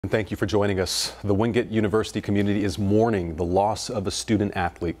And thank you for joining us. The Wingate University community is mourning the loss of a student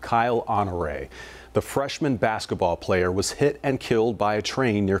athlete, Kyle Honore. The freshman basketball player was hit and killed by a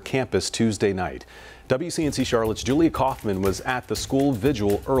train near campus Tuesday night. WCNC Charlotte's Julia Kaufman was at the school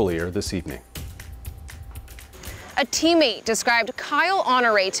vigil earlier this evening. A teammate described Kyle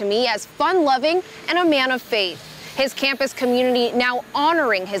Honore to me as fun-loving and a man of faith. His campus community now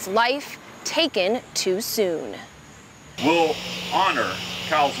honoring his life taken too soon. We'll honor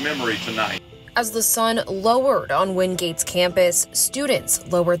Kyle's memory tonight. As the sun lowered on Wingate's campus, students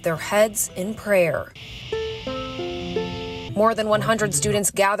lowered their heads in prayer. More than 100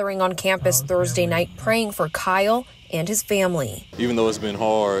 students gathering on campus Thursday night praying for Kyle and his family. Even though it's been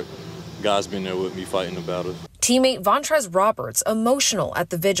hard, God's been there with me fighting the battles. Teammate Vontrez Roberts emotional at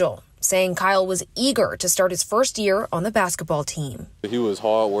the vigil, saying Kyle was eager to start his first year on the basketball team. He was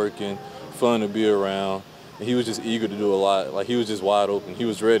hardworking, fun to be around. He was just eager to do a lot. Like, he was just wide open. He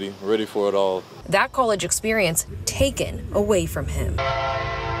was ready for it all. That college experience taken away from him.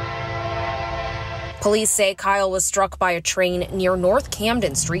 Police say Kyle was struck by a train near North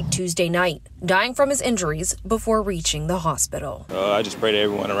Camden Street Tuesday night, dying from his injuries before reaching the hospital. I just pray that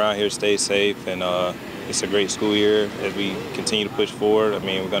everyone around here stays safe, and it's a great school year as we continue to push forward. I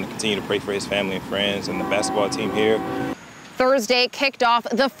mean, we're going to continue to pray for his family and friends and the basketball team here. Thursday kicked off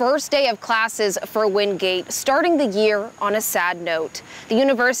the first day of classes for Wingate, starting the year on a sad note. The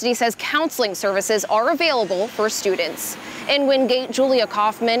university says counseling services are available for students. In Wingate, Julia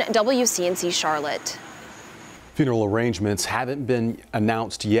Kaufman, WCNC Charlotte. Funeral arrangements haven't been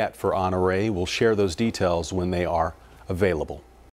announced yet for Honore. We'll share those details when they are available.